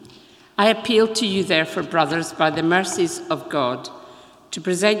I appeal to you, therefore, brothers, by the mercies of God, to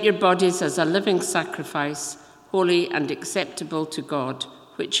present your bodies as a living sacrifice, holy and acceptable to God,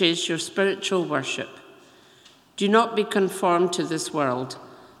 which is your spiritual worship. Do not be conformed to this world,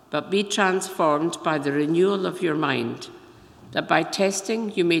 but be transformed by the renewal of your mind, that by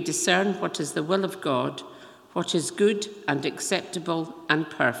testing you may discern what is the will of God, what is good and acceptable and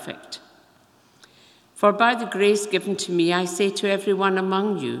perfect. For by the grace given to me, I say to everyone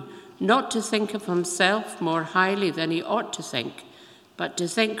among you, not to think of himself more highly than he ought to think, but to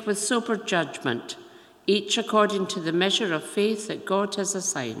think with sober judgment, each according to the measure of faith that God has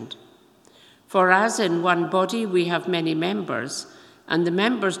assigned. For as in one body we have many members, and the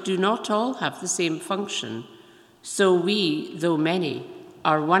members do not all have the same function, so we, though many,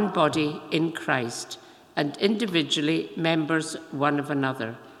 are one body in Christ, and individually members one of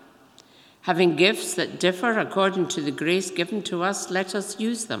another. Having gifts that differ according to the grace given to us, let us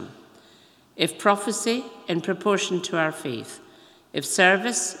use them. If prophecy, in proportion to our faith. If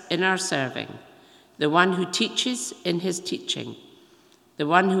service, in our serving. The one who teaches, in his teaching. The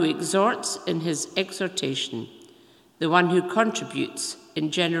one who exhorts, in his exhortation. The one who contributes, in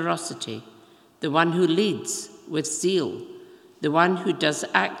generosity. The one who leads, with zeal. The one who does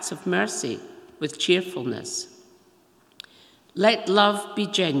acts of mercy, with cheerfulness. Let love be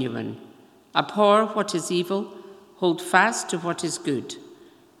genuine. Abhor what is evil. Hold fast to what is good.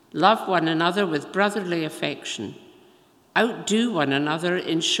 Love one another with brotherly affection. Outdo one another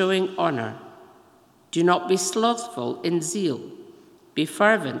in showing honor. Do not be slothful in zeal. Be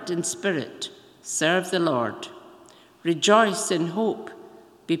fervent in spirit. Serve the Lord. Rejoice in hope.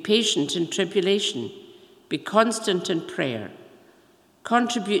 Be patient in tribulation. Be constant in prayer.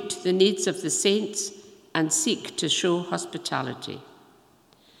 Contribute to the needs of the saints and seek to show hospitality.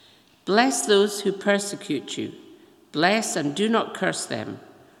 Bless those who persecute you. Bless and do not curse them.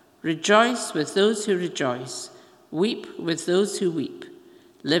 Rejoice with those who rejoice. Weep with those who weep.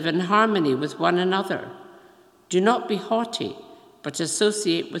 Live in harmony with one another. Do not be haughty, but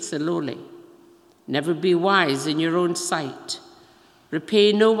associate with the lowly. Never be wise in your own sight.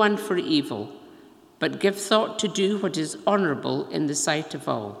 Repay no one for evil, but give thought to do what is honorable in the sight of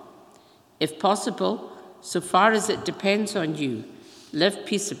all. If possible, so far as it depends on you, live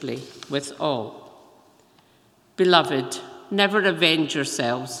peaceably with all. Beloved, never avenge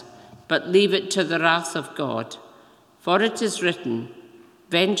yourselves, but leave it to the wrath of God. For it is written,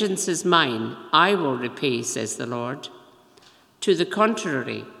 "Vengeance is mine, I will repay," says the Lord. To the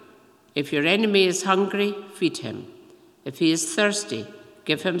contrary, if your enemy is hungry, feed him. If he is thirsty,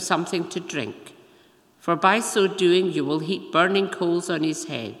 give him something to drink. For by so doing you will heap burning coals on his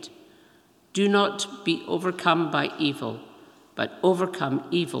head. Do not be overcome by evil, but overcome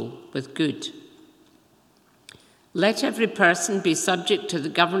evil with good. Let every person be subject to the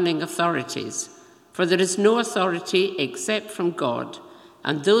governing authorities, for there is no authority except from God,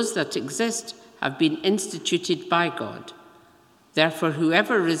 and those that exist have been instituted by God. Therefore,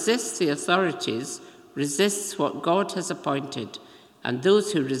 whoever resists the authorities resists what God has appointed, and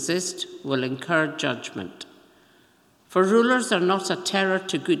those who resist will incur judgment. For rulers are not a terror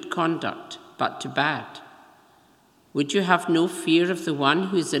to good conduct, but to bad. Would you have no fear of the one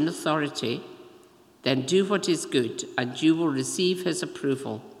who is in authority? Then do what is good, and you will receive his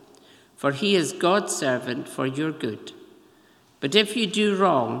approval, for he is God's servant for your good. But if you do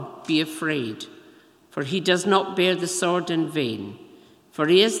wrong, be afraid, for he does not bear the sword in vain, for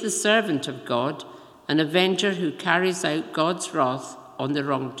he is the servant of God, an avenger who carries out God's wrath on the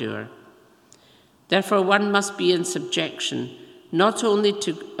wrongdoer. Therefore one must be in subjection, not only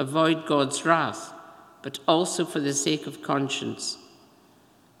to avoid God's wrath, but also for the sake of conscience.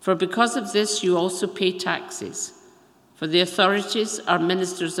 For because of this you also pay taxes, for the authorities are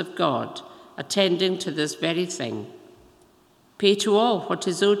ministers of God, attending to this very thing. Pay to all what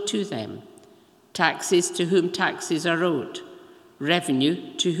is owed to them, taxes to whom taxes are owed,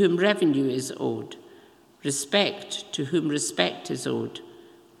 revenue to whom revenue is owed, respect to whom respect is owed,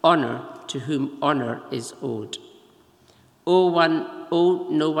 honor to whom honor is owed. Owe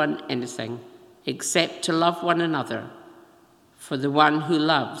no one anything, except to love one another, for the one who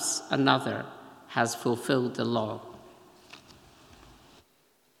loves another has fulfilled the law.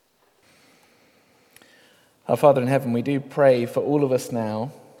 Our Father in heaven, we do pray for all of us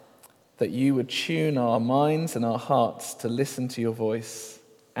now that you would tune our minds and our hearts to listen to your voice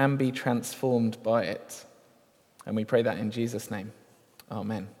and be transformed by it. And we pray that in Jesus' name.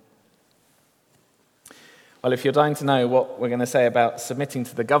 Amen. Well, if you're dying to know what we're going to say about submitting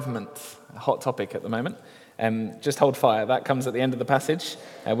to the government, a hot topic at the moment, just hold fire. That comes at the end of the passage.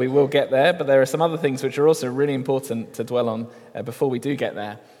 We will get there, but there are some other things which are also really important to dwell on before we do get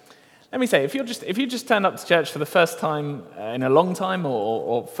there. Let me say, if you just turned up to church for the first time in a long time,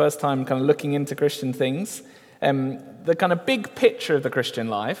 or first time kind of looking into Christian things, the kind of big picture of the Christian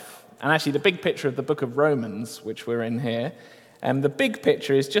life, and actually the big picture of the book of Romans, which we're in here, the big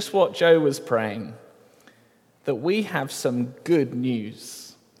picture is just what Joe was praying, that we have some good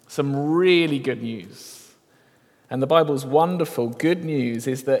news, some really good news. And the Bible's wonderful good news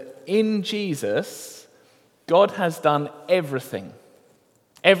is that in Jesus, God has done everything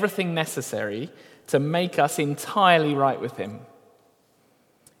necessary to make us entirely right with him.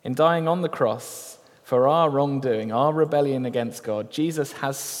 In dying on the cross for our wrongdoing, our rebellion against God, Jesus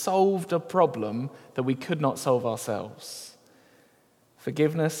has solved a problem that we could not solve ourselves.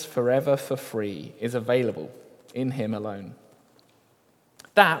 Forgiveness forever for free is available in him alone.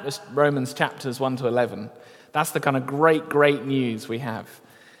 That was Romans chapters 1 to 11. That's the kind of great news we have.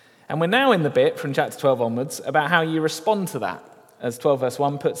 And we're now in the bit from chapter 12 onwards about how you respond to that. As 12 verse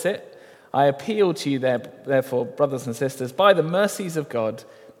 1 puts it, I appeal to you therefore, brothers and sisters, by the mercies of God,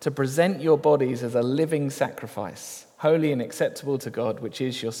 to present your bodies as a living sacrifice, holy and acceptable to God, which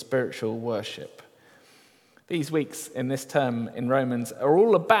is your spiritual worship. These weeks in this term in Romans are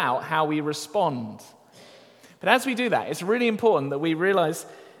all about how we respond. But as we do that, it's really important that we realize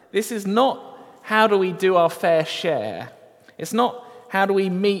this is not how do we do our fair share. It's not how do we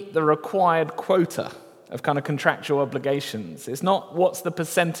meet the required quota of kind of contractual obligations. It's not what's the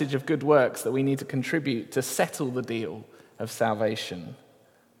percentage of good works that we need to contribute to settle the deal of salvation.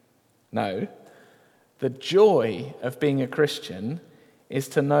 No, the joy of being a Christian is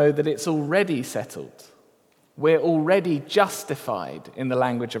to know that it's already settled. We're already justified in the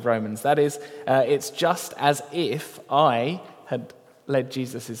language of Romans. That is, it's just as if I had led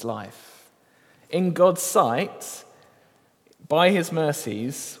Jesus' life. In God's sight, by his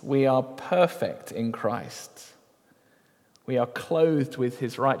mercies, we are perfect in Christ. We are clothed with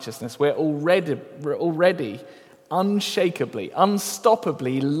his righteousness. We're already unshakably,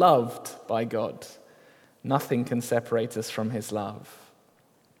 unstoppably loved by God. Nothing can separate us from his love.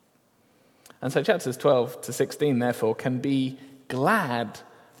 And so chapters 12 to 16, therefore, can be glad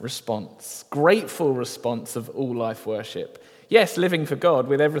response, grateful response of all life worship. Yes, living for God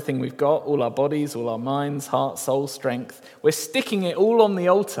with everything we've got, all our bodies, all our minds, heart, soul, strength. We're sticking it all on the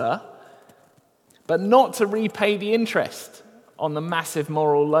altar, but not to repay the interest on the massive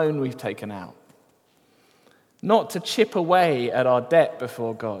moral loan we've taken out. Not to chip away at our debt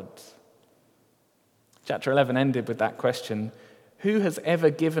before God. Chapter 11 ended with that question, who has ever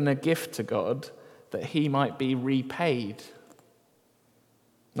given a gift to God that he might be repaid?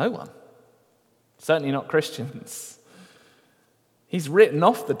 No one. Certainly not Christians. He's written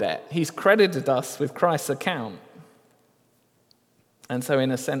off the debt. He's credited us with Christ's account. And so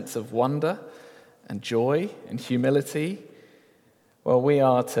in a sense of wonder and joy and humility, well, we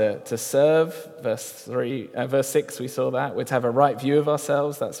are to serve, verse 6 we saw that. We're to have a right view of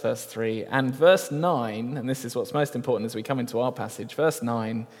ourselves, that's verse 3. And verse 9, and this is what's most important as we come into our passage, verse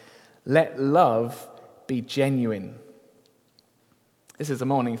 9, let love be genuine. This is a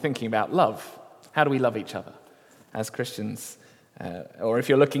morning thinking about love. How do we love each other as Christians? Or if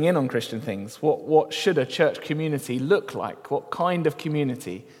you're looking in on Christian things, what should a church community look like? What kind of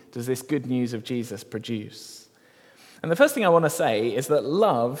community does this good news of Jesus produce? And the first thing I want to say is that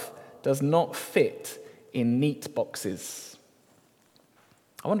love does not fit in neat boxes.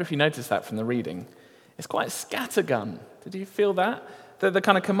 I wonder if you noticed that from the reading. It's quite scattergun. Did you feel that? The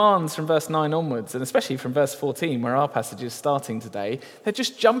kind of commands from verse 9 onwards, and especially from verse 14, where our passage is starting today, they're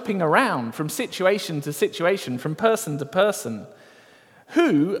just jumping around from situation to situation, from person to person.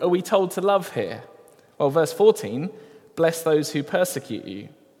 Who are we told to love here? Well, verse 14, bless those who persecute you.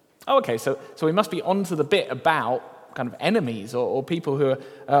 Oh, okay, so we must be on to the bit about kind of enemies or people who are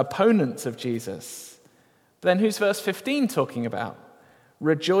opponents of Jesus. But then who's verse 15 talking about?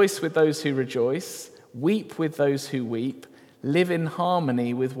 Rejoice with those who rejoice, weep with those who weep, live in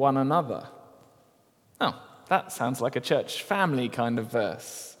harmony with one another. Oh, that sounds like a church family kind of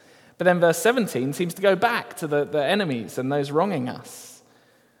verse. But then verse 17 seems to go back to the enemies and those wronging us.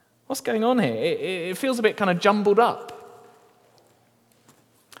 What's going on here? It feels a bit kind of jumbled up.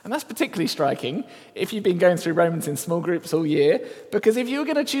 And that's particularly striking if you've been going through Romans in small groups all year, because if you were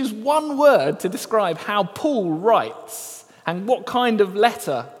going to choose one word to describe how Paul writes and what kind of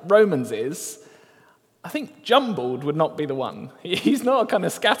letter Romans is, I think jumbled would not be the one. He's not a kind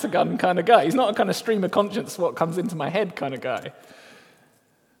of scattergun kind of guy. He's not a kind of stream of conscience, what comes into my head kind of guy.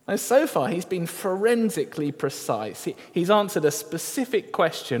 Now, so far, he's been forensically precise. He's answered a specific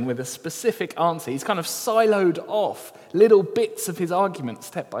question with a specific answer. He's kind of siloed off little bits of his argument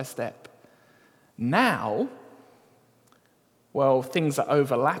step by step. Now, Well, things are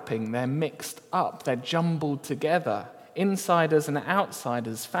overlapping, they're mixed up, they're jumbled together. Insiders and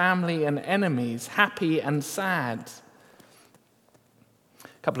outsiders, family and enemies, happy and sad.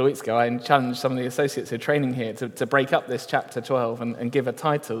 A couple of weeks ago, I challenged some of the associates who are training here to break up this chapter 12 and give a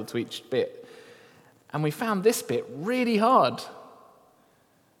title to each bit. And we found this bit really hard.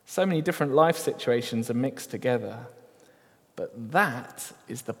 So many different life situations are mixed together. But that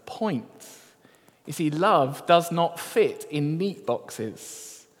is the point. You see, love does not fit in neat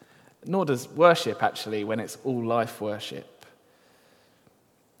boxes, nor does worship, actually, when it's all life worship.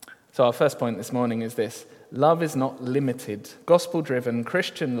 So our first point this morning is this: love is not limited. Gospel-driven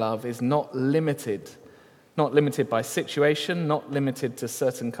Christian love is not limited. Not limited by situation, not limited to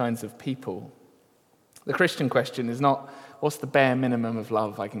certain kinds of people. The Christian question is not, what's the bare minimum of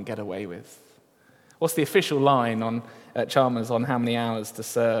love I can get away with? What's the official line at Chalmers on how many hours to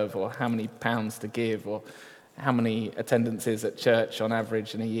serve, or how many pounds to give, or how many attendances at church on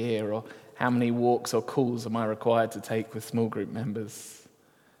average in a year, or how many walks or calls am I required to take with small group members?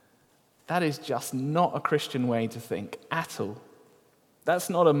 That is just not a Christian way to think at all. That's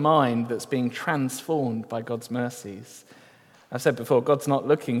not a mind that's being transformed by God's mercies. I've said before, God's not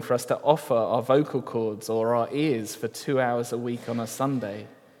looking for us to offer our vocal cords or our ears for 2 hours a week on a Sunday.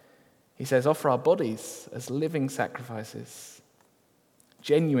 He says, offer our bodies as living sacrifices.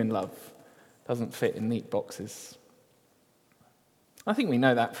 Genuine love doesn't fit in neat boxes. I think we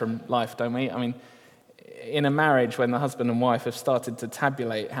know that from life, don't we? I mean, in a marriage, when the husband and wife have started to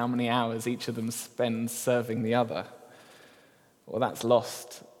tabulate how many hours each of them spends serving the other, well, that's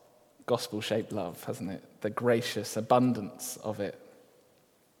lost gospel-shaped love, hasn't it? The gracious abundance of it.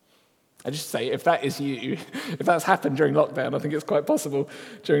 I just say, if that is you, if that's happened during lockdown, I think it's quite possible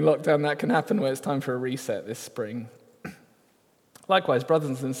during lockdown that can happen, where it's time for a reset this spring. Likewise,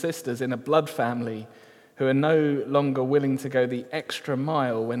 brothers and sisters in a blood family who are no longer willing to go the extra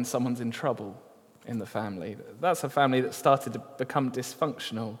mile when someone's in trouble in the family. That's a family that started to become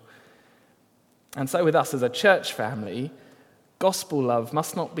dysfunctional. And so with us as a church family, gospel love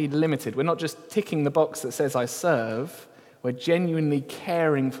must not be limited. We're not just ticking the box that says I serve. We're genuinely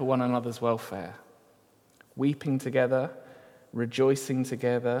caring for one another's welfare, weeping together, rejoicing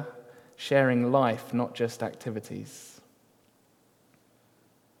together, sharing life, not just activities.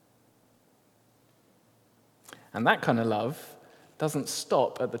 And that kind of love doesn't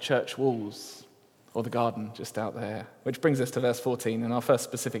stop at the church walls or the garden just out there, which brings us to verse 14 and our first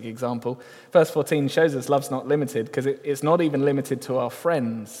specific example. Verse 14 shows us love's not limited because it's not even limited to our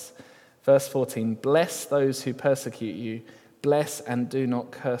friends. Verse 14, bless those who persecute you, bless and do not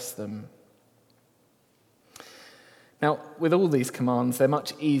curse them. Now, with all these commands, they're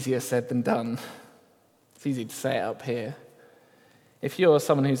much easier said than done. It's easy to say it up here. If you're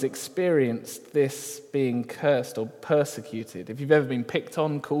someone who's experienced this being cursed or persecuted, if you've ever been picked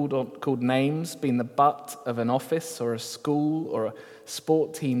on, called names, been the butt of an office or a school or a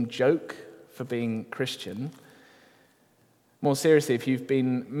sport team joke for being Christian, more seriously, if you've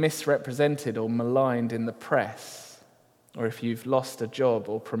been misrepresented or maligned in the press, or if you've lost a job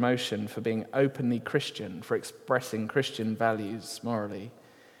or promotion for being openly Christian, for expressing Christian values morally,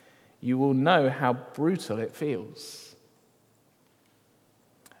 you will know how brutal it feels.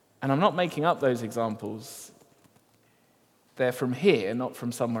 And I'm not making up those examples. They're from here, not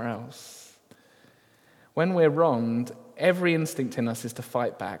from somewhere else. When we're wronged, every instinct in us is to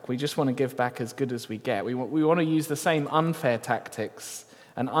fight back. We just want to give back as good as we get. We want to use the same unfair tactics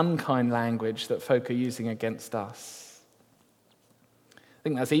and unkind language that folk are using against us. I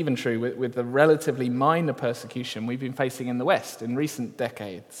think that's even true with the relatively minor persecution we've been facing in the West in recent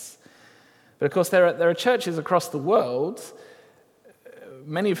decades. But of course, there are churches across the world,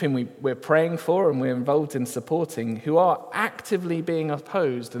 many of whom we're praying for and we're involved in supporting, who are actively being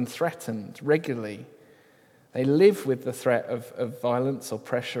opposed and threatened regularly. They live with the threat of violence or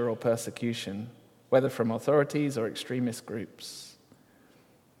pressure or persecution, whether from authorities or extremist groups.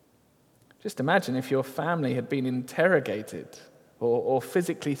 Just imagine if your family had been interrogated or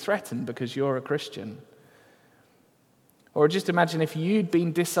physically threatened because you're a Christian. Or just imagine if you'd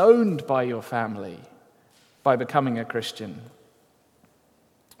been disowned by your family by becoming a Christian.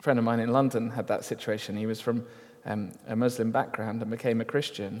 A friend of mine in London had that situation. He was from a Muslim background and became a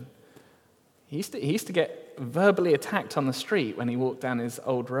Christian. He used to get verbally attacked on the street when he walked down his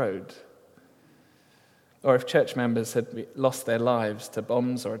old road. Or if church members had lost their lives to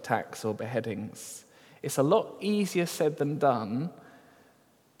bombs or attacks or beheadings. It's a lot easier said than done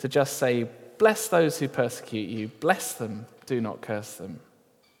to just say, bless those who persecute you, bless them, do not curse them.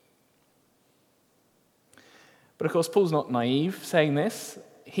 But of course, Paul's not naive saying this.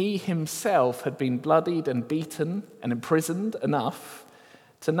 he himself had been bloodied and beaten and imprisoned enough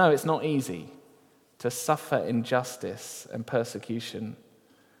to know it's not easy to suffer injustice and persecution.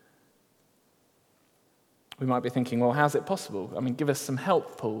 We might be thinking, well, how's it possible? I mean, give us some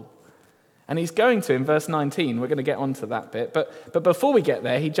help, Paul. And he's going to in verse 19. We're going to get onto that bit. But before we get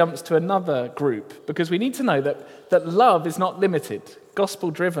there, he jumps to another group, because we need to know that love is not limited.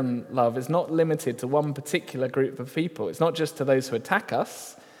 Gospel-driven love is not limited to one particular group of people. It's not just to those who attack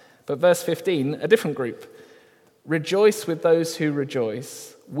us. But verse 15, a different group. Rejoice with those who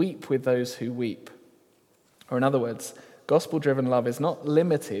rejoice. Weep with those who weep. Or in other words, gospel-driven love is not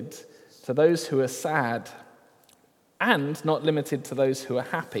limited to those who are sad and not limited to those who are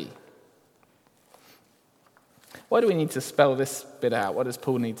happy. Why do we need to spell this bit out? What does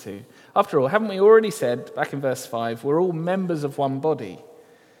Paul need to? After all, haven't we already said, back in verse 5, we're all members of one body?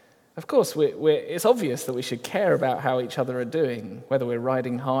 Of course, it's obvious that we should care about how each other are doing, whether we're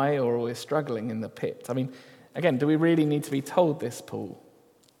riding high or we're struggling in the pit. I mean, again, do we really need to be told this, Paul?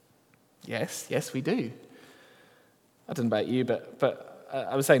 Yes, we do. I don't know about you, but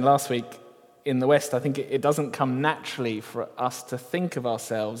I was saying last week, in the West, I think it doesn't come naturally for us to think of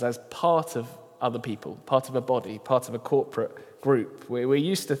ourselves as part of other people, part of a body, part of a corporate group. We're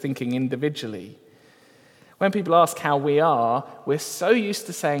used to thinking individually. When people ask how we are, we're so used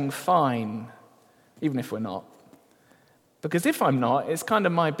to saying fine, even if we're not. Because if I'm not, it's kind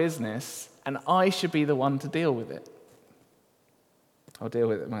of my business, and I should be the one to deal with it. I'll deal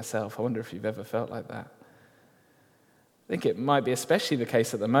with it myself. I wonder if you've ever felt like that. I think it might be especially the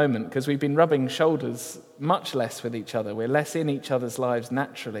case at the moment, because we've been rubbing shoulders much less with each other. We're less in each other's lives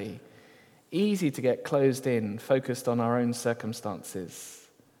naturally. Easy to get closed in, focused on our own circumstances.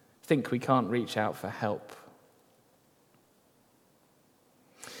 Think we can't reach out for help.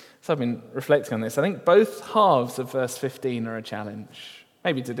 So I've been reflecting on this. I think both halves of verse 15 are a challenge.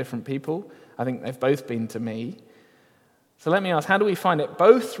 Maybe to different people. I think they've both been to me. So let me ask, how do we find it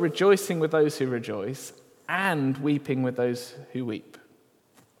both rejoicing with those who rejoice and weeping with those who weep?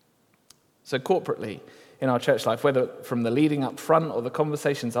 So corporately, in our church life, whether from the leading up front or the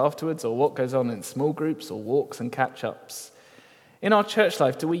conversations afterwards or what goes on in small groups or walks and catch-ups, in our church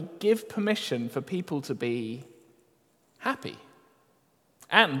life, do we give permission for people to be happy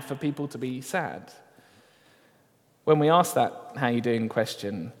and for people to be sad? When we ask that "how you doing"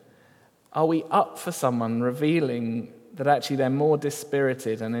 question, are we up for someone revealing that actually they're more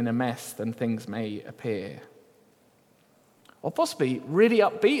dispirited and in a mess than things may appear? Or possibly really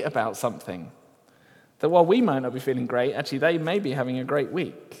upbeat about something, that while we might not be feeling great, actually they may be having a great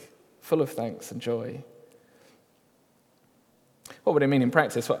week, full of thanks and joy. What would it mean in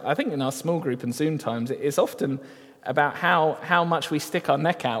practice? Well, I think in our small group and Zoom times, it's often about how much we stick our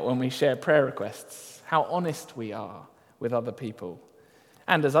neck out when we share prayer requests, how honest we are with other people.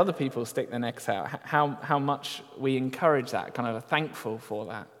 And as other people stick their necks out, how much we encourage that, kind of thankful for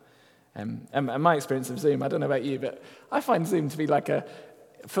that. And my experience of Zoom, I don't know about you, but I find Zoom to be like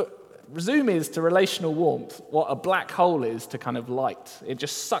Zoom is to relational warmth what a black hole is to kind of light. It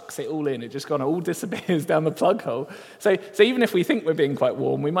just sucks it all in. It just kind of all disappears down the plug hole. So even if we think we're being quite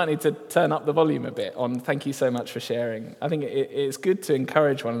warm, we might need to turn up the volume a bit on "thank you so much for sharing." I think it's good to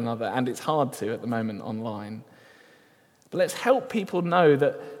encourage one another, and it's hard to at the moment online. But let's help people know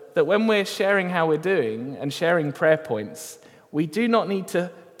that when we're sharing how we're doing and sharing prayer points, we do not need to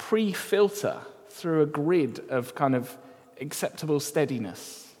pre-filter through a grid of kind of acceptable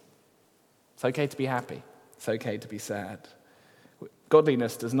steadiness. It's okay to be happy. It's okay to be sad.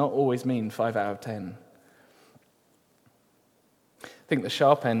 Godliness does not always mean 5 out of 10. I think the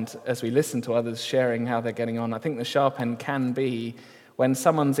sharp end, as we listen to others sharing how they're getting on, I think the sharp end can be when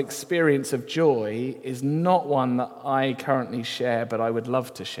someone's experience of joy is not one that I currently share, but I would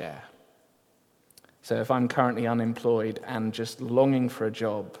love to share. So if I'm currently unemployed and just longing for a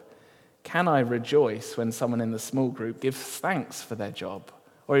job, can I rejoice when someone in the small group gives thanks for their job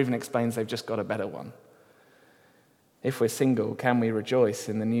or even explains they've just got a better one? If we're single, can we rejoice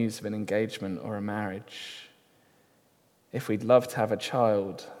in the news of an engagement or a marriage? If we'd love to have a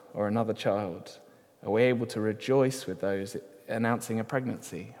child or another child, are we able to rejoice with those announcing a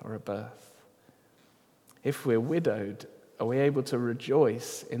pregnancy or a birth? If we're widowed, are we able to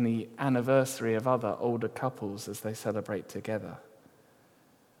rejoice in the anniversary of other older couples as they celebrate together?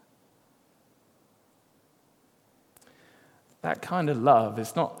 That kind of love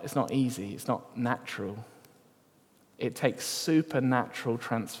it's not easy, it's not natural. It takes supernatural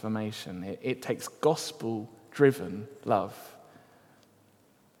transformation. It takes gospel-driven love.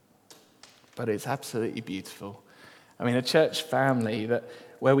 But it's absolutely beautiful. I mean, a church family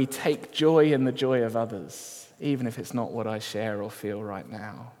where we take joy in the joy of others even if it's not what I share or feel right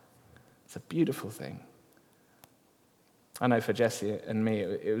now. It's a beautiful thing. I know for Jesse and me,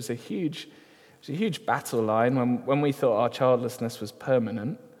 it was a huge battle line when we thought our childlessness was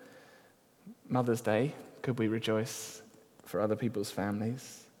permanent. Mother's Day, could we rejoice for other people's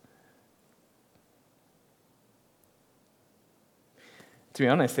families? To be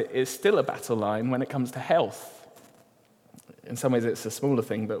honest, it's still a battle line when it comes to health. In some ways it's a smaller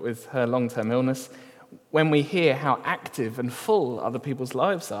thing, but with her long-term illness, when we hear how active and full other people's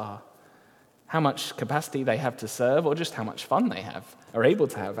lives are, how much capacity they have to serve, or just how much fun they are able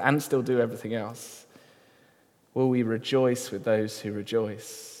to have, and still do everything else, will we rejoice with those who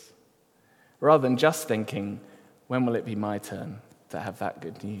rejoice? Rather than just thinking, when will it be my turn to have that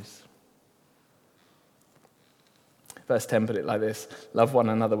good news? Verse 10 put it like this: love one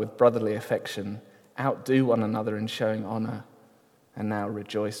another with brotherly affection, outdo one another in showing honor, and now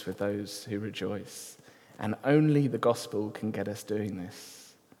rejoice with those who rejoice. And only the gospel can get us doing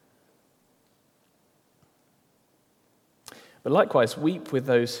this. But likewise, weep with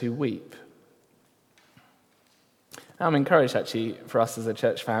those who weep. I'm encouraged, actually, for us as a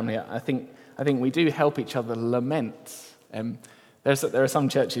church family. I think we do help each other lament. There are some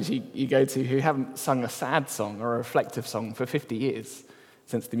churches you go to who haven't sung a sad song or a reflective song for 50 years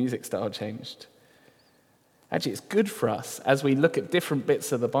since the music style changed. Actually, it's good for us, as we look at different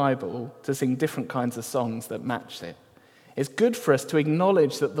bits of the Bible, to sing different kinds of songs that match it. It's good for us to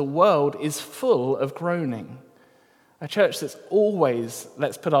acknowledge that the world is full of groaning. A church that's always,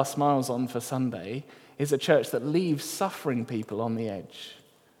 let's put our smiles on for Sunday, is a church that leaves suffering people on the edge.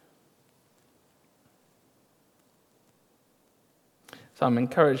 So I'm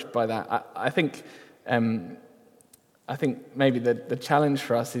encouraged by that. I think maybe the challenge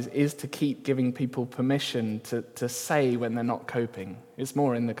for us is to keep giving people permission to say when they're not coping. It's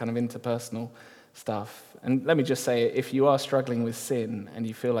more in the kind of interpersonal stuff. And let me just say, if you are struggling with sin and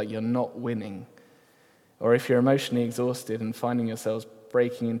you feel like you're not winning, or if you're emotionally exhausted and finding yourselves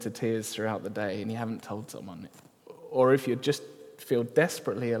breaking into tears throughout the day and you haven't told someone, or if you just feel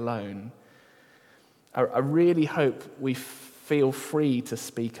desperately alone, I really hope we feel free to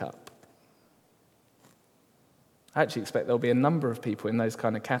speak up. I actually expect there'll be a number of people in those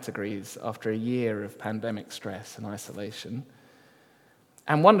kind of categories after a year of pandemic stress and isolation.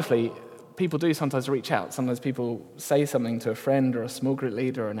 And wonderfully, people do sometimes reach out. Sometimes people say something to a friend or a small group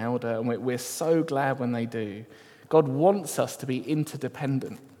leader or an elder, and we're so glad when they do. God wants us to be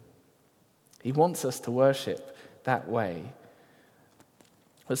interdependent. He wants us to worship that way.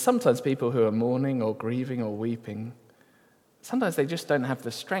 But sometimes people who are mourning or grieving or weeping, sometimes they just don't have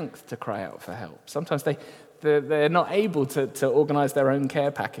the strength to cry out for help. Sometimes they're not able to organize their own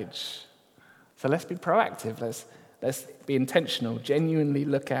care package. So let's be proactive. Let's be intentional, genuinely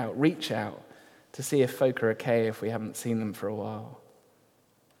look out, reach out to see if folk are okay if we haven't seen them for a while.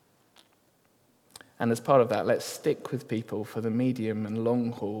 And as part of that, let's stick with people for the medium and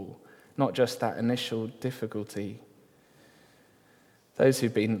long haul, not just that initial difficulty. Those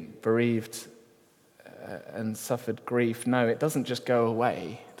who've been bereaved and suffered grief, no, it doesn't just go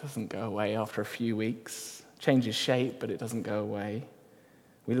away. It doesn't go away after a few weeks. It changes shape, but it doesn't go away.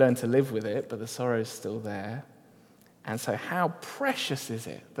 We learn to live with it, but the sorrow's still there. And so how precious is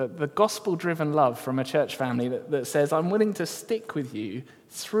it that the gospel-driven love from a church family that says, I'm willing to stick with you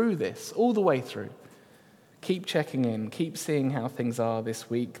through this, all the way through. Keep checking in, keep seeing how things are this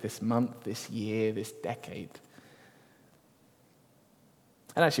week, this month, this year, this decade.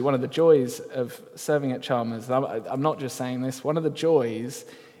 And actually, one of the joys of serving at Chalmers, I'm not just saying this, one of the joys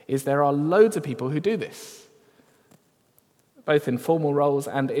is there are loads of people who do this, both in formal roles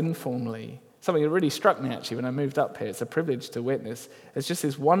and informally. Something that really struck me, actually, when I moved up here, it's a privilege to witness, it's just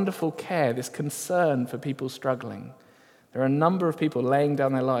this wonderful care, this concern for people struggling. There are a number of people laying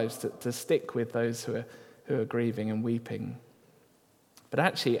down their lives to stick with those who are grieving and weeping. But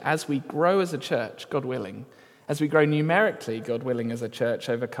actually, as we grow as a church, God willing, as we grow numerically, God willing, as a church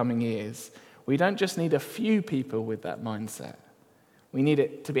over coming years, we don't just need a few people with that mindset. We need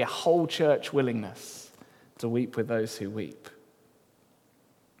it to be a whole church willingness to weep with those who weep.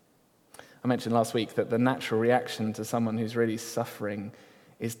 I mentioned last week that the natural reaction to someone who's really suffering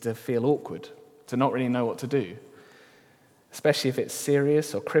is to feel awkward, to not really know what to do, especially if it's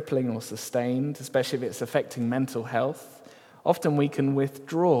serious or crippling or sustained, especially if it's affecting mental health. Often we can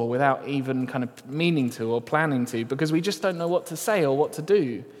withdraw without even kind of meaning to or planning to because we just don't know what to say or what to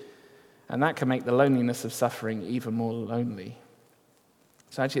do. And that can make the loneliness of suffering even more lonely.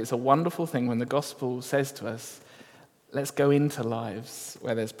 So actually it's a wonderful thing when the gospel says to us, let's go into lives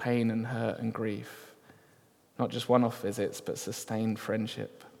where there's pain and hurt and grief. Not just one-off visits, but sustained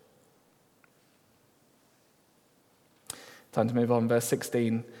friendship. Time to move on. Verse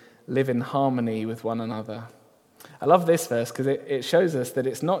 16, live in harmony with one another. I love this verse because it shows us that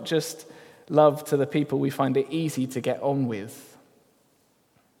it's not just love to the people we find it easy to get on with.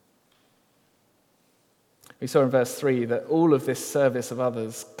 We saw in verse 3 that all of this service of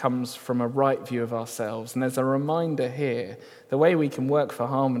others comes from a right view of ourselves. And there's a reminder here, the way we can work for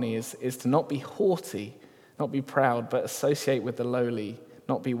harmony is to not be haughty, not be proud, but associate with the lowly,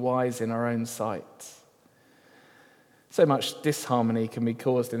 not be wise in our own sight. So much disharmony can be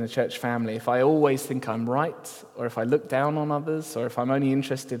caused in a church family if I always think I'm right, or if I look down on others, or if I'm only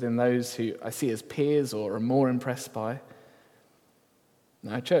interested in those who I see as peers or are more impressed by.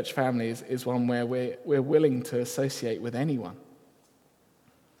 Now, a church family is one where we're willing to associate with anyone.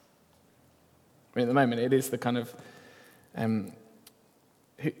 I mean, at the moment, it is the kind of,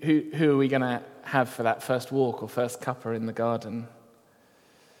 who are we going to have for that first walk or first cuppa in the garden?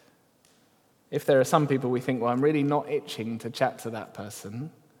 If there are some people we think, well, I'm really not itching to chat to that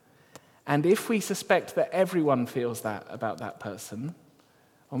person, and if we suspect that everyone feels that about that person,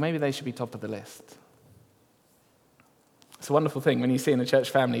 well, maybe they should be top of the list. It's a wonderful thing when you see in a church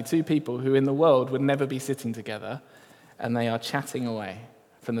family two people who in the world would never be sitting together, and they are chatting away,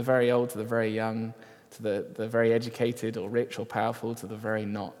 from the very old to the very young, to the very educated or rich or powerful to the very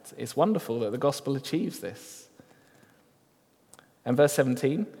not. It's wonderful that the gospel achieves this. And verse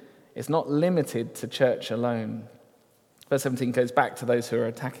 17, it's not limited to church alone. Verse 17 goes back to those who are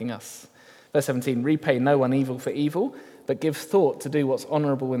attacking us. Verse 17, repay no one evil for evil, but give thought to do what's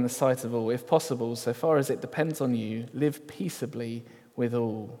honourable in the sight of all. If possible, so far as it depends on you, live peaceably with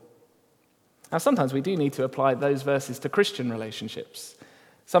all. Now, sometimes we do need to apply those verses to Christian relationships.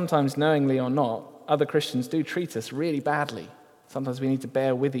 Sometimes, knowingly or not, other Christians do treat us really badly. Sometimes we need to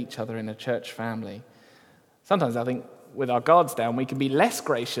bear with each other in a church family. Sometimes I think with our guards down, we can be less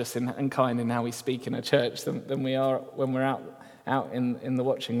gracious and kind in how we speak in a church than we are when we're out in the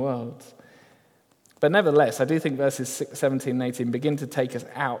watching world. But nevertheless, I do think verses 17 and 18 begin to take us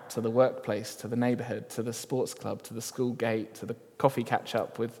out to the workplace, to the neighbourhood, to the sports club, to the school gate, to the coffee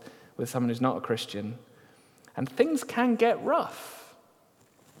catch-up with someone who's not a Christian. And things can get rough.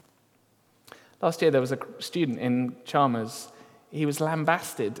 Last year there was a student in Chalmers. He was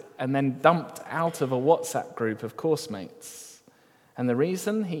lambasted and then dumped out of a WhatsApp group of course mates. And the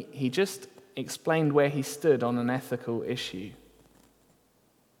reason? He just explained where he stood on an ethical issue.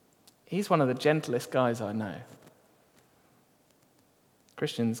 He's one of the gentlest guys I know.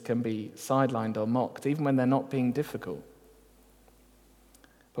 Christians can be sidelined or mocked, even when they're not being difficult.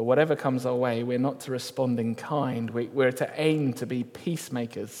 But whatever comes our way, we're not to respond in kind. We're to aim to be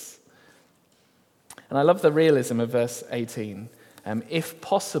peacemakers. And I love the realism of verse 18. If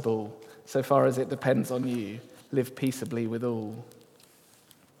possible, so far as it depends on you, live peaceably with all.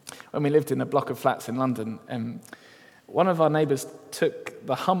 When we lived in a block of flats in London, one of our neighbours took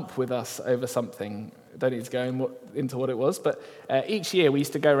the hump with us over something. I don't need to go into what it was, but each year we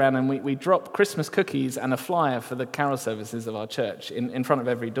used to go around and we drop Christmas cookies and a flyer for the carol services of our church in front of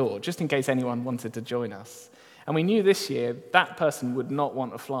every door, just in case anyone wanted to join us. And we knew this year that person would not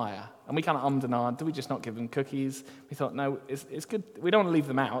want a flyer. And we kind of ummed and ahed, do we just not give them cookies? We thought, no, it's good. We don't want to leave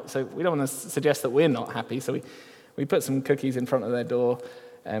them out, so we don't want to suggest that we're not happy. So we put some cookies in front of their door,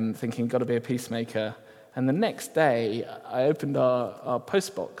 thinking, got to be a peacemaker. And the next day, I opened our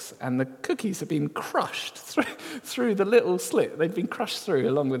postbox, and the cookies had been crushed through the little slit. They'd been crushed through,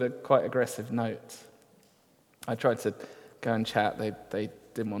 along with a quite aggressive note. I tried to go and chat. They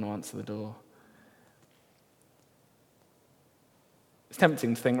didn't want to answer the door. It's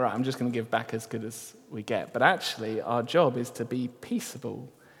tempting to think, right, I'm just going to give back as good as we get. But actually, our job is to be peaceable,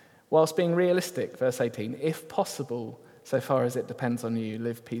 whilst being realistic. Verse 18, if possible, so far as it depends on you,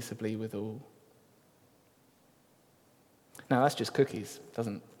 live peaceably with all. Now, that's just cookies.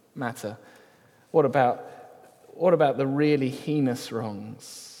 Doesn't matter. What about the really heinous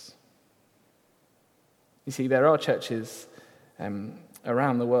wrongs? You see, there are churches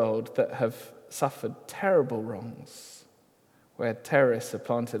around the world that have suffered terrible wrongs, where terrorists have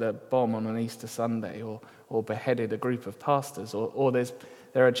planted a bomb on an Easter Sunday or beheaded a group of pastors, or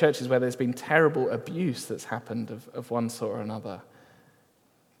there are churches where there's been terrible abuse that's happened of one sort or another.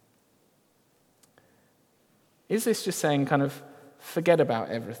 Is this just saying kind of forget about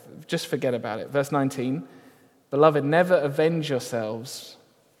everything, just forget about it? Verse 19, beloved, never avenge yourselves.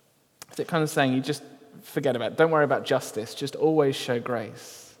 Is it kind of saying you just forget about it? Don't worry about justice, just always show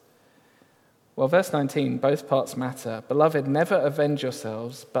grace. Well, verse 19, both parts matter. Beloved, never avenge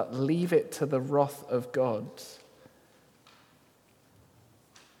yourselves, but leave it to the wrath of God.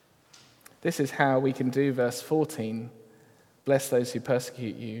 This is how we can do verse 14, bless those who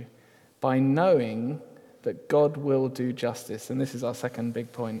persecute you, by knowing that God will do justice. And this is our second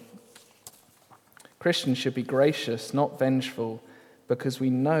big point. Christians should be gracious, not vengeful, because we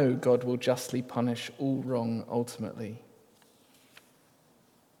know God will justly punish all wrong ultimately.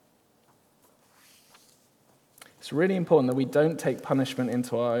 It's really important that we don't take punishment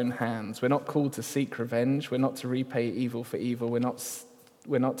into our own hands. We're not called to seek revenge. We're not to repay evil for evil. We're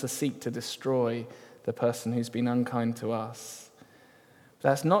not to seek to destroy the person who's been unkind to us. But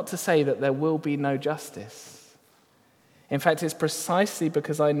that's not to say that there will be no justice. In fact, it's precisely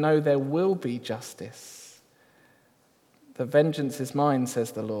because I know there will be justice. The vengeance is mine,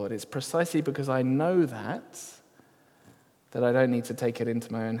 says the Lord. It's precisely because I know that I don't need to take it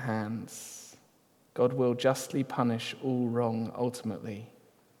into my own hands. God will justly punish all wrong ultimately.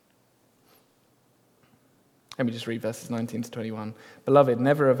 Let me just read verses 19 to 21. Beloved,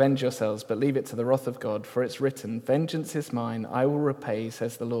 never avenge yourselves, but leave it to the wrath of God, for it's written, vengeance is mine, I will repay,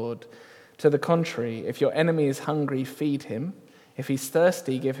 says the Lord. To the contrary, if your enemy is hungry, feed him. If he's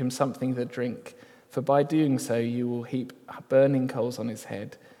thirsty, give him something to drink, for by doing so you will heap burning coals on his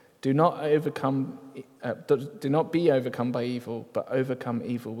head. Do not be overcome by evil, but overcome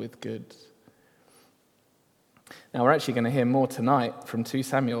evil with good. Now, we're actually going to hear more tonight from 2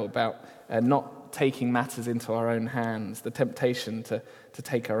 Samuel about not taking matters into our own hands, the temptation to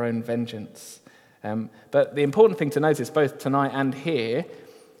take our own vengeance. But the important thing to notice, both tonight and here,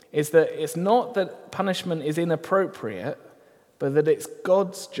 is that it's not that punishment is inappropriate, but that it's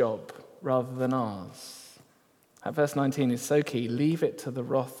God's job rather than ours. That verse 19 is so key. Leave it to the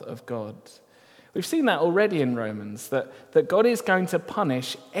wrath of God. We've seen that already in Romans, that God is going to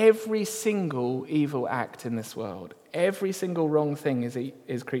punish every single evil act in this world, every single wrong thing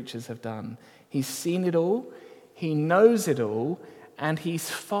his creatures have done. He's seen it all, he knows it all, and he's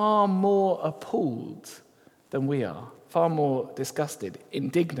far more appalled than we are, far more disgusted,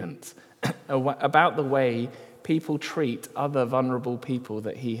 indignant about the way people treat other vulnerable people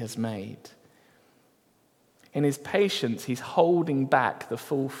that he has made. In his patience, he's holding back the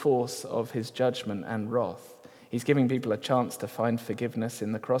full force of his judgment and wrath. He's giving people a chance to find forgiveness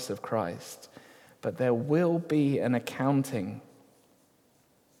in the cross of Christ. But there will be an accounting,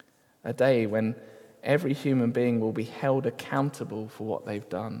 a day when every human being will be held accountable for what they've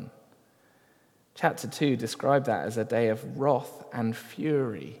done. Chapter 2 described that as a day of wrath and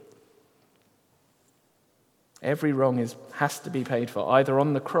fury. Every wrong has to be paid for, either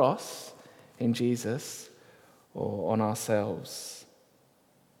on the cross in Jesus or on ourselves.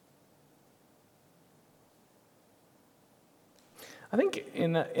 I think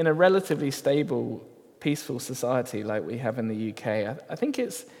in a relatively stable, peaceful society like we have in the UK, I think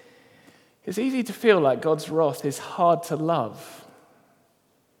it's easy to feel like God's wrath is hard to love.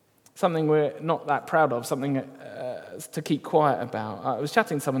 Something we're not that proud of, something to keep quiet about. I was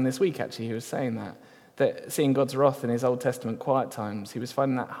chatting to someone this week, actually, who was saying that seeing God's wrath in his Old Testament quiet times, he was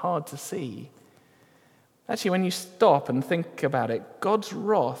finding that hard to see. Actually, when you stop and think about it, God's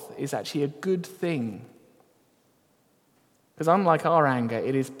wrath is actually a good thing. Because unlike our anger,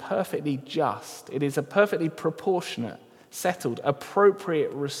 it is perfectly just. It is a perfectly proportionate, settled,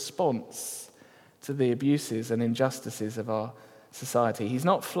 appropriate response to the abuses and injustices of our society. He's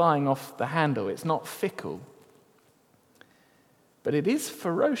not flying off the handle. It's not fickle. But it is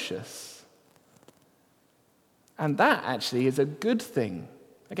ferocious. And that actually is a good thing.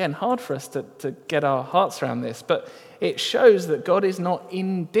 Again, hard for us to get our hearts around this, but it shows that God is not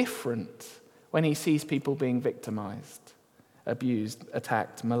indifferent when he sees people being victimized, abused,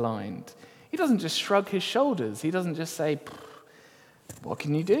 attacked, maligned. He doesn't just shrug his shoulders. He doesn't just say, what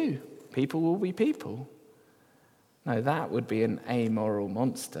can you do? People will be people. No, that would be an amoral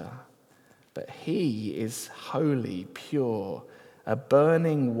monster. But he is holy, pure, a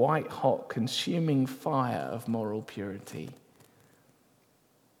burning, white-hot, consuming fire of moral purity.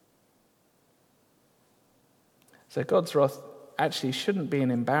 So God's wrath actually shouldn't be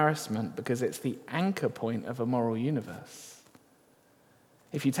an embarrassment because it's the anchor point of a moral universe.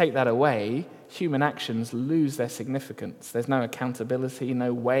 If you take that away, human actions lose their significance. There's no accountability,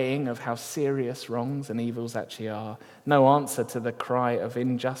 no weighing of how serious wrongs and evils actually are, no answer to the cry of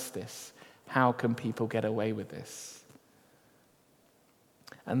injustice. How can people get away with this?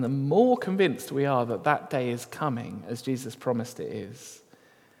 And the more convinced we are that that day is coming, as Jesus promised it is,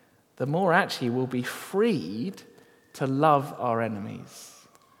 the more actually we'll be freed to love our enemies,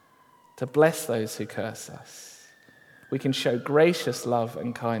 to bless those who curse us. We can show gracious love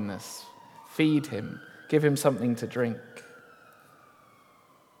and kindness, feed him, give him something to drink.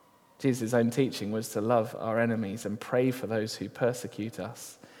 Jesus' own teaching was to love our enemies and pray for those who persecute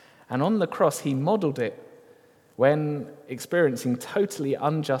us. And on the cross, he modeled it When experiencing totally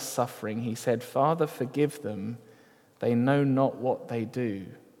unjust suffering, he said, "Father, forgive them. They know not what they do."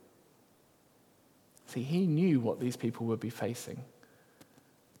 See, he knew what these people would be facing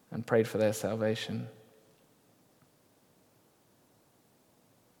and prayed for their salvation.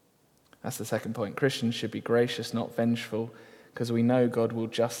 That's the second point. Christians should be gracious, not vengeful, because we know God will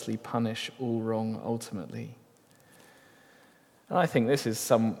justly punish all wrong ultimately. And I think this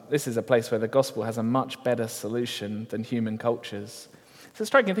is a place where the gospel has a much better solution than human cultures. It's a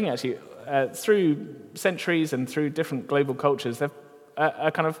striking thing, actually. Through centuries and through different global cultures, there's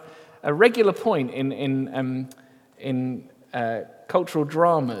a regular point in cultural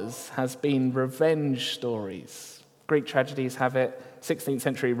dramas has been revenge stories. Greek tragedies have it, 16th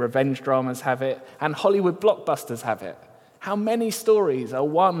century revenge dramas have it, and Hollywood blockbusters have it. How many stories are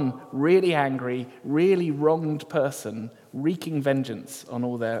one really angry, really wronged person wreaking vengeance on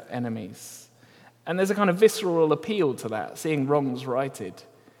all their enemies? And there's a kind of visceral appeal to that, seeing wrongs righted.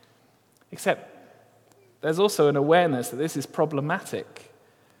 Except there's also an awareness that this is problematic.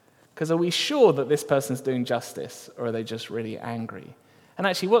 Because are we sure that this person's doing justice, or are they just really angry? And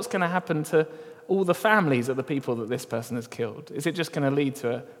actually, what's going to happen to all the families of the people that this person has killed? Is it just going to lead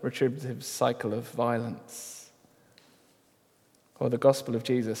to a retributive cycle of violence? Well, the gospel of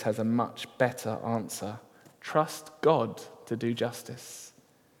Jesus has a much better answer. Trust God to do justice.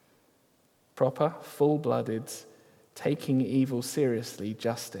 Proper, full-blooded, taking evil seriously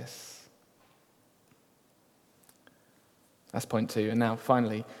justice. That's point 2. And now,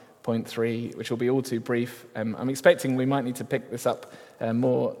 finally, point 3, which will be all too brief. I'm expecting we might need to pick this up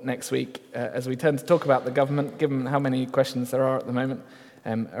more next week as we turn to talk about the government, given how many questions there are at the moment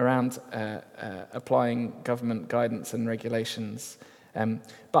around applying government guidance and regulations.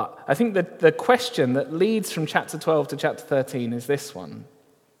 But I think that the question that leads from chapter 12 to chapter 13 is this one.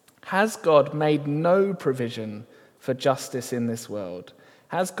 Has God made no provision for justice in this world?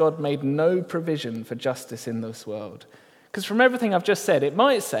 Has God made no provision for justice in this world? Because from everything I've just said, it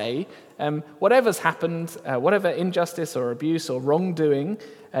might say, whatever's happened, whatever injustice or abuse or wrongdoing,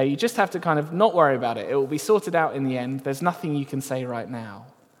 you just have to kind of not worry about it. It will be sorted out in the end. There's nothing you can say right now.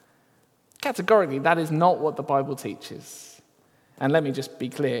 Categorically, that is not what the Bible teaches. And let me just be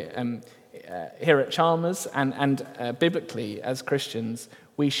clear, here at Chalmers and biblically as Christians,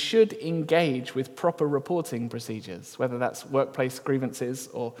 we should engage with proper reporting procedures, whether that's workplace grievances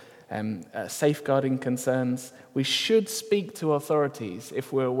or safeguarding concerns. We should speak to authorities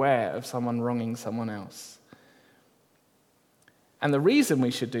if we're aware of someone wronging someone else. And the reason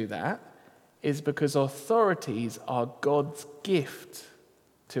we should do that is because authorities are God's gift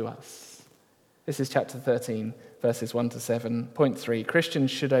to us. This is chapter 13, verses 1 to 7. Point 3, Christians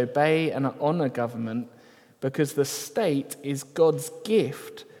should obey and honor government because the state is God's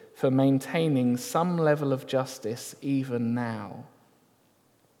gift for maintaining some level of justice even now.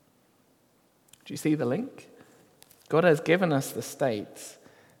 Do you see the link? God has given us the state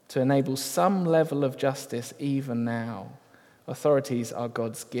to enable some level of justice even now. Authorities are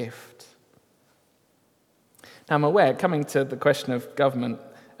God's gift. Now I'm aware, coming to the question of government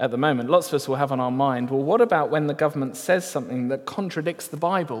at the moment, lots of us will have on our mind, well, what about when the government says something that contradicts the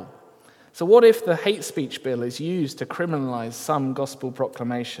Bible? So what if the hate speech bill is used to criminalize some gospel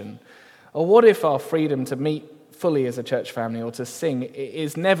proclamation? Or what if our freedom to meet fully as a church family or to sing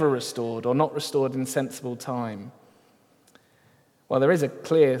is never restored or not restored in sensible time? Well, there is a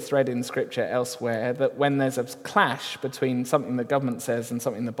clear thread in Scripture elsewhere that when there's a clash between something the government says and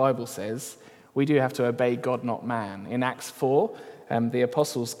something the Bible says, we do have to obey God, not man. In Acts 4, the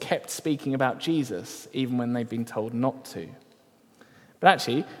apostles kept speaking about Jesus even when they'd been told not to. But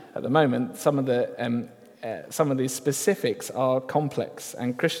actually, at the moment, some of these specifics are complex,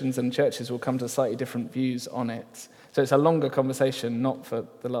 and Christians and churches will come to slightly different views on it. So it's a longer conversation, not for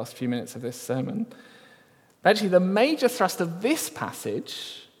the last few minutes of this sermon. But actually, the major thrust of this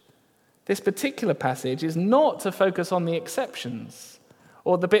passage, this particular passage, is not to focus on the exceptions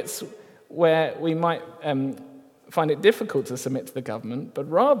or the bits where we might find it difficult to submit to the government, but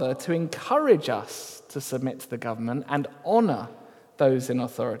rather to encourage us to submit to the government and honor those in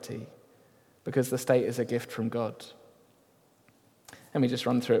authority, because the state is a gift from God. Let me just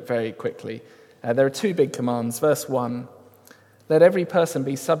run through it very quickly. There are two big commands. Verse 1, let every person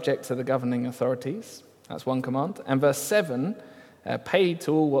be subject to the governing authorities. That's one command. And verse 7, pay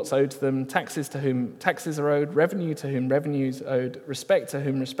to all what's owed to them, taxes to whom taxes are owed, revenue to whom revenue is owed, respect to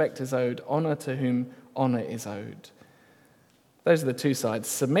whom respect is owed, honor to whom honor is owed. Those are the two sides.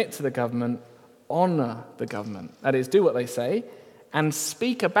 Submit to the government, honor the government. That is, do what they say, and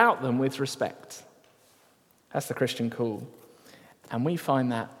speak about them with respect. That's the Christian call. And we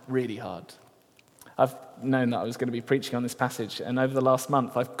find that really hard. I've known that I was going to be preaching on this passage, and over the last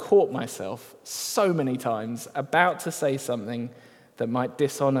month I've caught myself so many times about to say something that might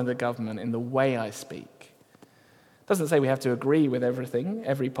dishonor the government in the way I speak. It doesn't say we have to agree with everything,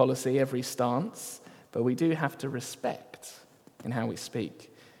 every policy, every stance, but we do have to respect in how we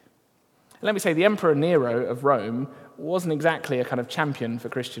speak. And let me say, the Emperor Nero of Rome wasn't exactly a kind of champion for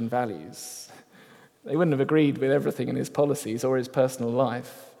Christian values. They wouldn't have agreed with everything in his policies or his personal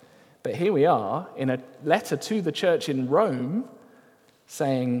life. But here we are in a letter to the church in Rome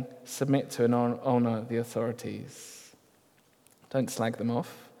saying, submit to and honor the authorities. Don't slag them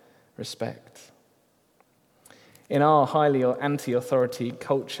off. Respect. In our highly anti-authority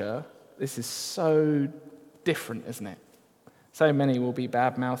culture, this is so different, isn't it? So many will be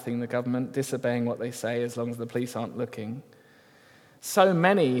bad-mouthing the government, disobeying what they say as long as the police aren't looking. So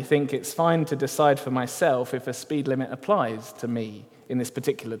many think it's fine to decide for myself if a speed limit applies to me in this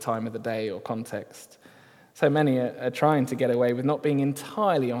particular time of the day or context. So many are trying to get away with not being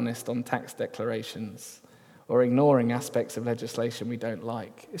entirely honest on tax declarations or ignoring aspects of legislation we don't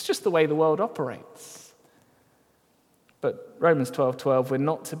like. It's just the way the world operates. But Romans 12:12, we're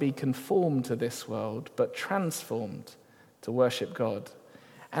not to be conformed to this world, but transformed to worship God.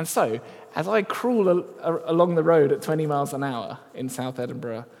 And so, as I crawl along the road at 20 miles an hour in South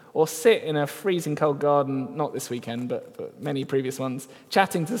Edinburgh, or sit in a freezing cold garden, not this weekend, but many previous ones,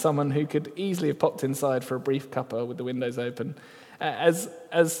 chatting to someone who could easily have popped inside for a brief cuppa with the windows open, as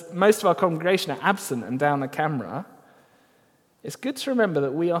most of our congregation are absent and down a camera, it's good to remember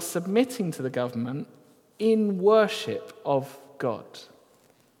that we are submitting to the government in worship of God.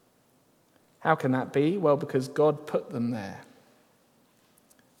 How can that be? Well, because God put them there.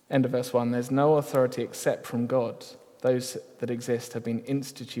 End of verse 1, there's no authority except from God. Those that exist have been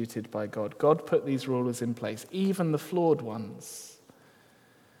instituted by God. God put these rulers in place, even the flawed ones.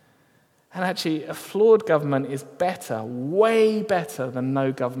 And actually, a flawed government is better, way better than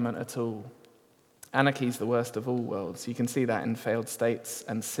no government at all. Anarchy is the worst of all worlds. You can see that in failed states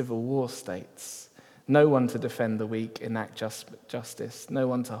and civil war states. No one to defend the weak, enact justice. No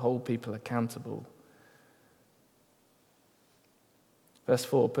one to hold people accountable. Verse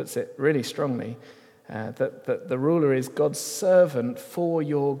 4 puts it really strongly, that the ruler is God's servant for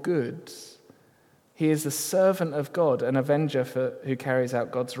your good. He is the servant of God, an avenger who carries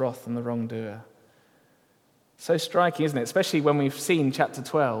out God's wrath on the wrongdoer. So striking, isn't it? Especially when we've seen chapter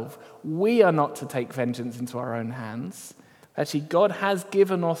 12. We are not to take vengeance into our own hands. Actually, God has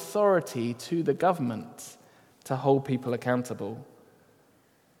given authority to the government to hold people accountable.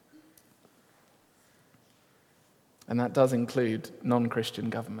 And that does include non-Christian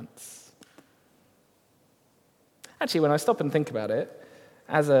governments. Actually, when I stop and think about it,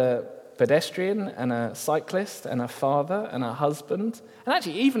 as a pedestrian and a cyclist and a father and a husband, and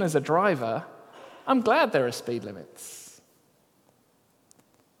actually even as a driver, I'm glad there are speed limits.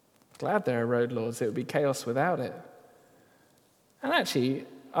 Glad there are road laws. It would be chaos without it. And actually,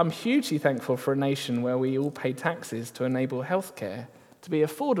 I'm hugely thankful for a nation where we all pay taxes to enable healthcare to be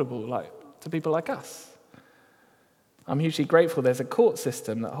affordable to people like us. I'm hugely grateful there's a court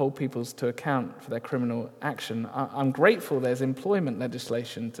system that holds people to account for their criminal action. I'm grateful there's employment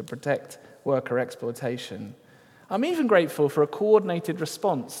legislation to protect worker exploitation. I'm even grateful for a coordinated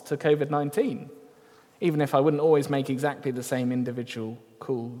response to COVID-19, even if I wouldn't always make exactly the same individual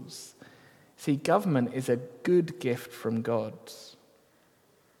calls. See, government is a good gift from God.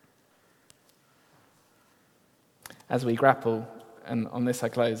 As we grapple, and on this I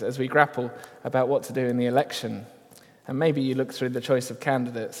close, as we grapple about what to do in the election, and maybe you look through the choice of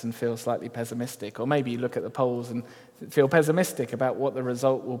candidates and feel slightly pessimistic, or maybe you look at the polls and feel pessimistic about what the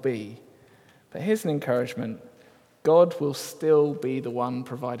result will be. But here's an encouragement. God will still be the one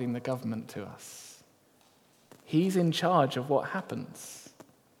providing the government to us. He's in charge of what happens.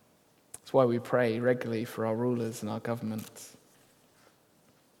 That's why we pray regularly for our rulers and our governments.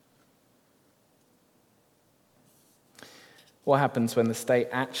 What happens when the state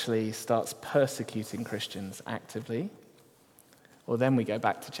actually starts persecuting Christians actively? Well, then we go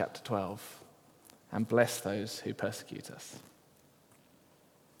back to chapter 12 and bless those who persecute us.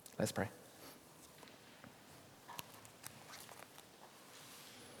 Let's pray.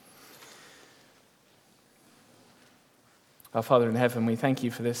 Our Father in heaven, we thank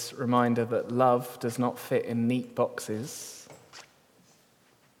you for this reminder that love does not fit in neat boxes.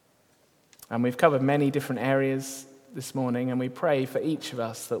 And we've covered many different areas this morning, and we pray for each of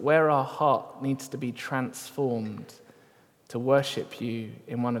us that where our heart needs to be transformed to worship you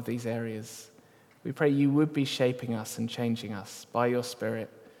in one of these areas, we pray you would be shaping us and changing us by your Spirit,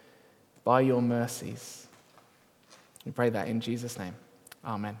 by your mercies. We pray that in Jesus' name.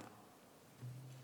 Amen.